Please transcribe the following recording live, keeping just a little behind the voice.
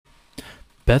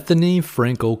Bethany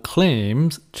Frankel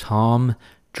claims Tom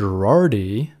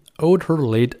Girardi owed her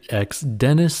late ex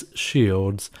Dennis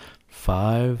Shields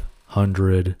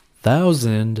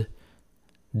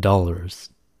 $500,000.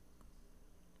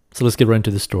 So let's get right into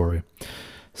the story.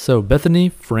 So Bethany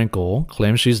Frankel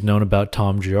claims she's known about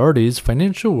Tom Girardi's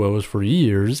financial woes for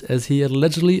years, as he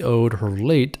allegedly owed her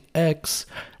late ex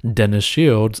Dennis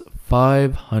Shields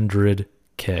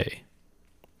 $500K.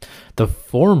 The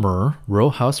former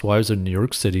Real Housewives of New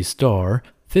York City star,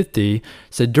 50,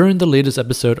 said during the latest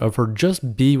episode of her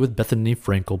Just Be with Bethany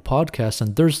Frankel podcast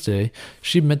on Thursday,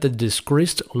 she met the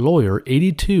disgraced lawyer,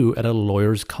 82, at a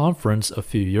lawyers' conference a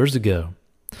few years ago.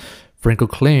 Frankel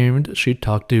claimed she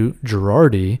talked to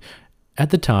Girardi at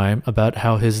the time about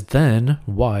how his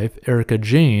then-wife, Erika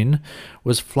Jayne,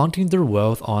 was flaunting their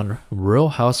wealth on Real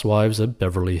Housewives of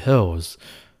Beverly Hills,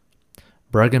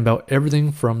 bragging about everything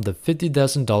from the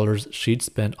 $50,000 she'd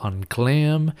spent on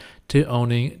glam to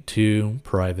owning 2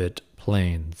 private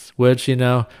planes, which,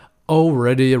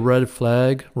 already a red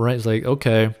flag, right? It's like,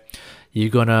 okay, you're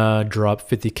gonna drop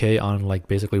 $50K on like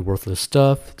basically worthless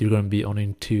stuff. You're gonna be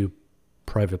owning 2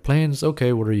 private planes.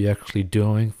 Okay, what are you actually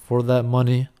doing for that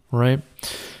money, right?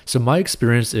 So my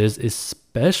experience is,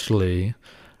 especially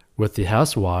with the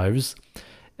housewives,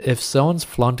 if someone's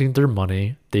flaunting their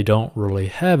money, they don't really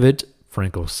have it,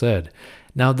 Frankel said.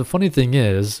 Now, the funny thing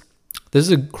is,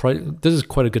 this is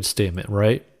quite a good statement,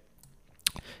 right?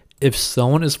 If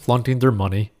someone is flaunting their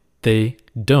money, they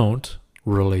don't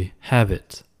really have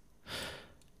it.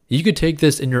 You could take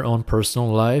this in your own personal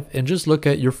life and just look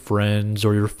at your friends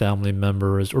or your family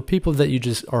members or people that you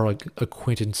just are like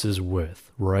acquaintances with,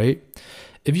 right?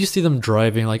 If you see them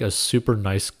driving like a super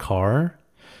nice car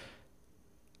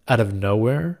out of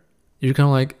nowhere, you're kind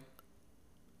of like,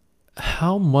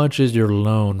 how much is your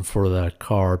loan for that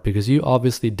car? Because you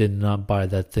obviously did not buy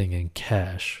that thing in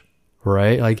cash,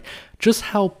 right? Like, just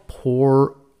how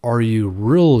poor are you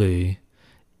really,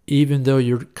 even though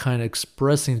you're kind of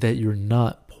expressing that you're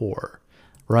not poor,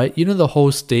 right? The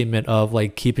whole statement of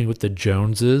like keeping with the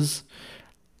Joneses,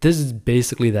 this is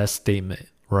basically that statement,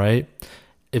 right?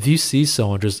 If you see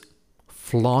someone just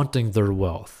flaunting their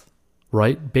wealth,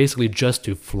 right? Basically just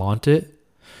to flaunt it,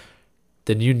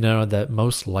 then you know that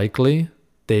most likely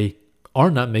they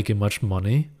are not making much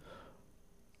money,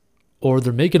 or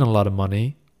they're making a lot of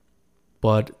money,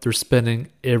 but they're spending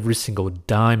every single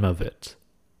dime of it,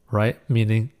 right?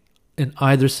 Meaning in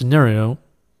either scenario,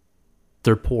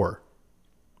 they're poor.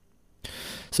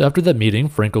 So after that meeting,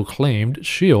 Frankel claimed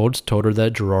Shields told her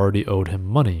that Girardi owed him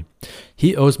money.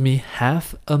 He owes me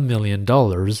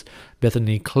 $500,000,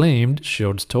 Bethany claimed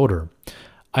Shields told her.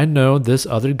 I know this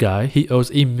other guy, he owes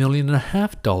 $1.5 million.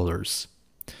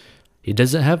 He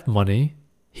doesn't have money.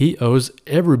 He owes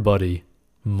everybody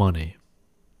money.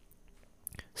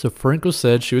 So Frankel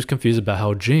said she was confused about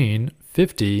how Jayne,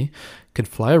 50, could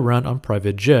fly around on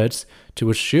private jets, to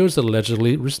which Shields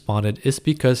allegedly responded, it's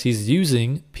because he's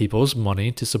using people's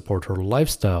money to support her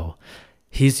lifestyle.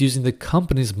 He's using the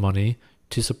company's money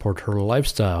to support her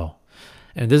lifestyle.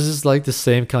 And this is like the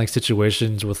same kind of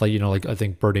situations with like I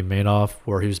think Bernie Madoff,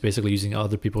 where he was basically using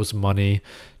other people's money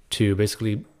to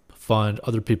basically fund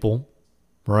other people,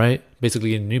 right? Basically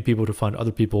getting new people to fund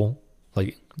other people,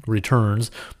 like returns,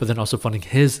 but then also funding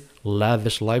his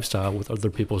lavish lifestyle with other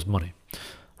people's money,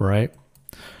 right?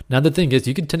 Now the thing is,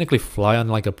 you can technically fly on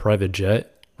like a private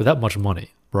jet without much money,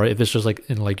 right? If it's just like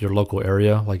in like your local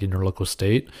area, like in your local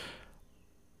state.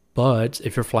 But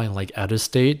if you're flying like out of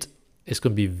state, it's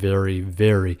going to be very,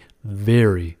 very,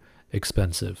 very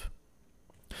expensive.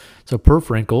 So per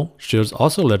Frankel, Shields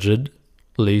also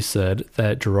allegedly said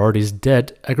that Girardi's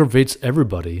debt aggravates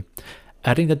everybody,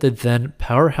 adding that the then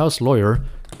powerhouse lawyer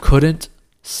couldn't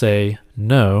say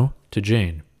no to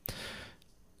Jayne.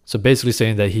 So basically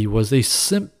saying that he was a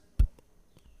simp.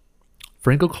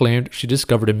 Frankel claimed she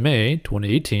discovered in May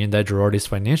 2018 that Girardi's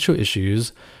financial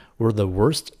issues were the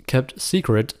worst kept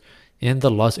secret in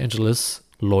the Los Angeles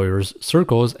lawyers'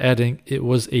 circles, adding it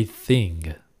was a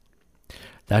thing.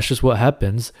 That's just what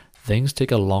happens. Things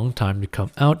take a long time to come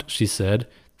out, she said.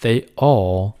 They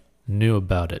all knew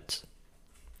about it.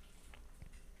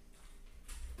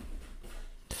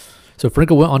 So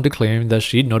Frankel went on to claim that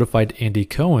she notified Andy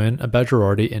Cohen about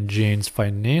Girardi and Jayne's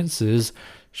finances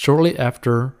shortly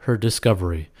after her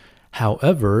discovery.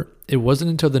 However, it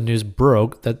wasn't until the news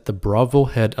broke that the Bravo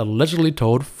head allegedly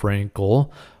told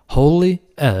Frankel, "Holy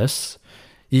S,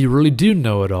 you really do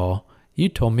know it all. You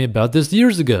told me about this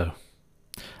years ago."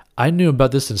 I knew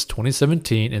about this since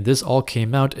 2017, and this all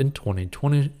came out in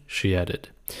 2020, she added.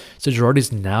 So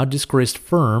Girardi's now disgraced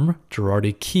firm,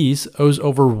 Girardi Keese, owes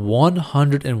over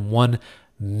 $101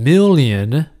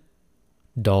 million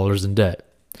in debt.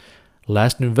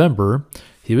 Last November,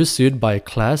 he was sued by a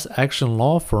class action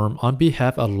law firm on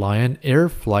behalf of Lion Air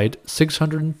Flight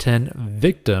 610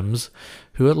 victims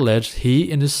who alleged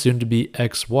he and his soon-to-be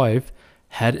ex-wife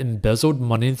had embezzled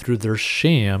money through their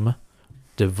sham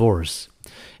divorce.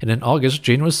 And in August,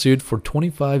 Jane was sued for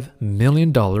 $25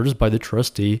 million by the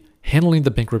trustee handling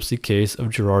the bankruptcy case of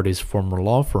Girardi's former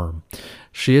law firm.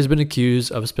 She has been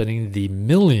accused of spending the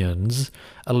millions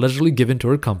allegedly given to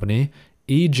her company,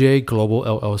 EJ Global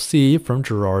LLC, from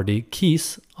Girardi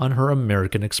Keese on her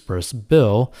American Express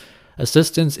bill,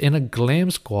 assistance in a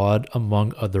glam squad,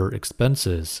 among other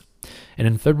expenses. And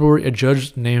in February, a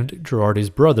judge named Girardi's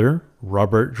brother,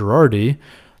 Robert Girardi,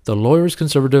 the lawyer's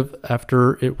conservative,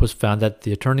 after it was found that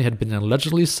the attorney had been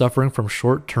allegedly suffering from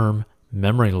short-term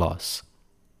memory loss.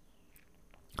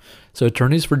 So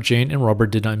attorneys for Jane and Robert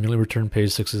did not immediately return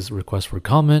Page Six's request for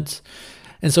comments.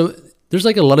 And so there's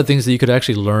like a lot of things that you could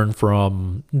actually learn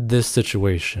from this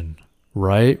situation,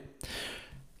 right?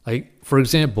 Like, for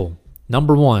example,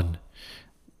 number one,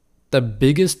 the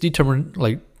biggest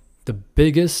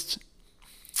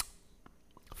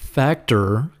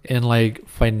factor in like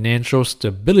financial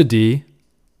stability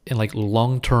and like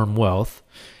long-term wealth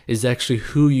is actually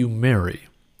who you marry,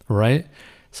 right?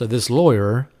 So this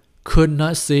lawyer could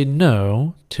not say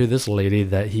no to this lady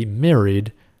that he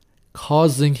married,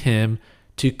 causing him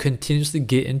to continuously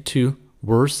get into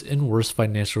worse and worse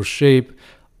financial shape,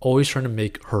 always trying to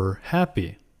make her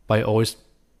happy by always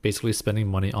basically spending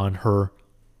money on her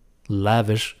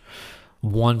lavish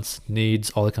wants,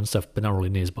 needs, all that kind of stuff, but not really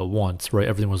needs, but wants, right?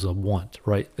 Everything was a want,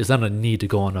 right? It's not a need to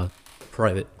go on a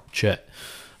private jet,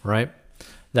 right?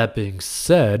 That being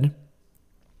said,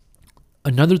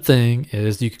 another thing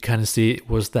is you could kind of see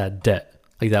was that debt,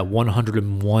 like that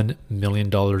 $101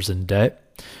 million in debt.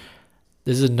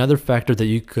 This is another factor that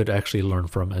you could actually learn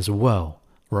from as well,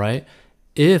 right?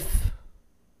 If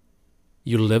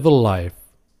you live a life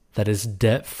that is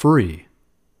debt-free,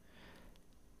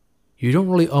 you don't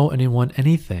really owe anyone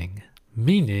anything,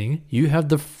 meaning you have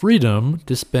the freedom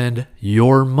to spend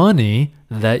your money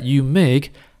that you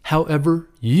make however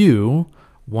you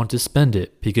want to spend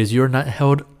it, because you're not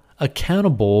held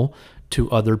accountable to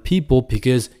other people,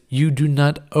 because you do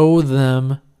not owe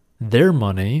them their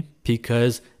money,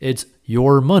 because it's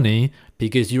your money,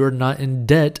 because you are not in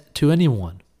debt to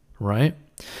anyone, right?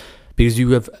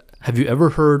 Because have you ever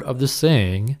heard of the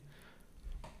saying,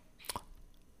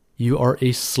 you are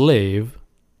a slave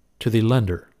to the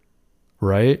lender,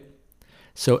 right?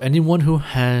 So anyone who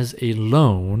has a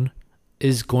loan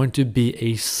is going to be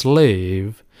a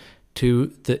slave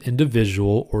to the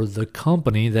individual or the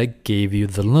company that gave you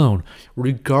the loan,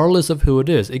 regardless of who it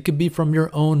is. It could be from your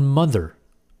own mother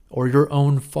or your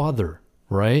own father,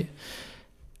 right?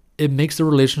 It makes the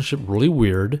relationship really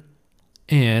weird,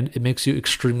 and it makes you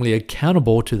extremely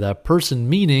accountable to that person,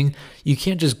 meaning you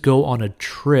can't just go on a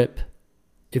trip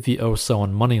if you owe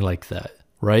someone money like that,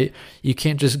 right? You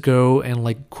can't just go and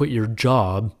like quit your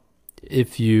job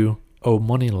if you owe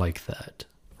money like that,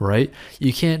 right?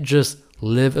 You can't just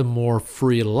live a more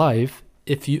free life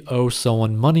if you owe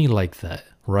someone money like that,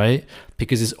 right?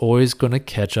 Because it's always going to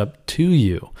catch up to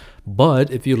you. But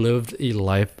if you lived a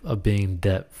life of being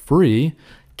debt-free,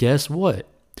 guess what?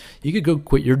 You could go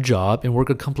quit your job and work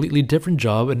a completely different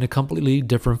job in a completely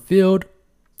different field,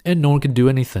 and no one can do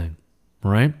anything,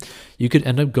 right? You could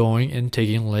end up going and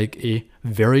taking like a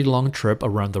very long trip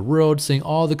around the world, seeing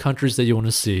all the countries that you want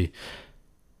to see,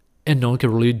 and no one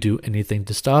can really do anything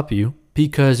to stop you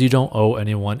because you don't owe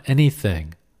anyone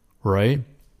anything, right?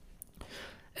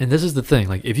 And this is the thing,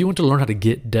 like if you want to learn how to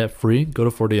get debt free, go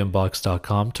to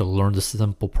 40inbox.com to learn the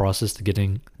simple process to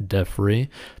getting debt free,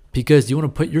 because you want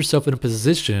to put yourself in a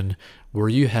position where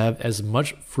you have as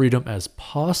much freedom as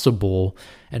possible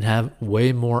and have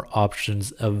way more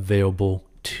options available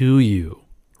to you,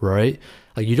 right?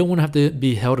 Like you don't want to have to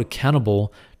be held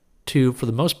accountable to, for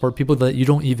the most part, people that you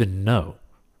don't even know,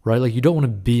 right? Like you don't want to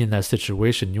be in that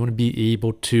situation. You want to be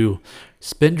able to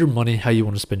spend your money how you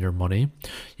want to spend your money.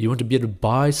 You want to be able to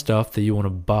buy stuff that you want to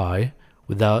buy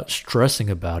without stressing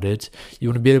about it. You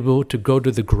want to be able to go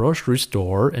to the grocery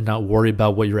store and not worry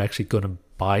about what you're actually going to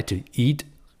buy to eat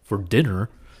for dinner.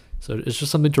 So it's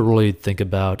just something to really think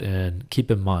about and keep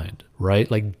in mind,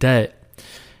 right? Like debt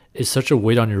is such a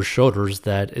weight on your shoulders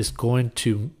that is going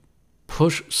to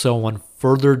push someone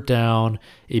further down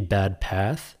a bad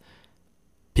path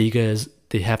because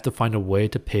they have to find a way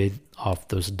to pay off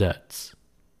those debts.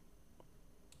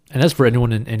 And that's for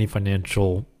anyone in any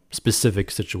financial specific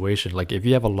situation. Like if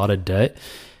you have a lot of debt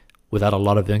without a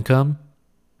lot of income,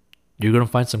 you're going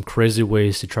to find some crazy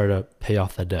ways to try to pay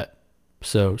off that debt.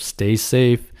 So stay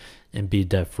safe and be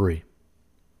debt free.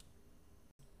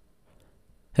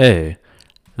 Hey,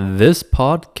 this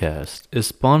podcast is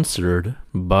sponsored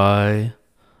by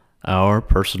our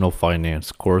personal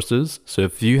finance courses. So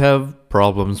if you have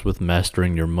problems with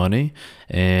mastering your money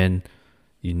and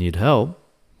you need help,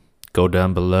 go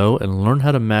down below and learn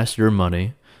how to master your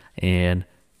money. And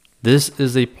this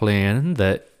is a plan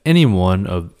that anyone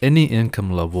of any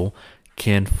income level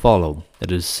can follow.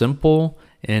 It is simple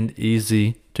and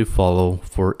easy to follow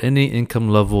for any income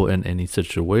level and any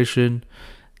situation,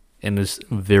 and is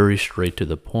very straight to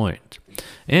the point.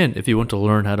 And if you want to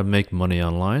learn how to make money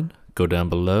online, go down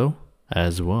below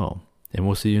as well. And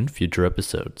we'll see you in future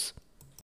episodes.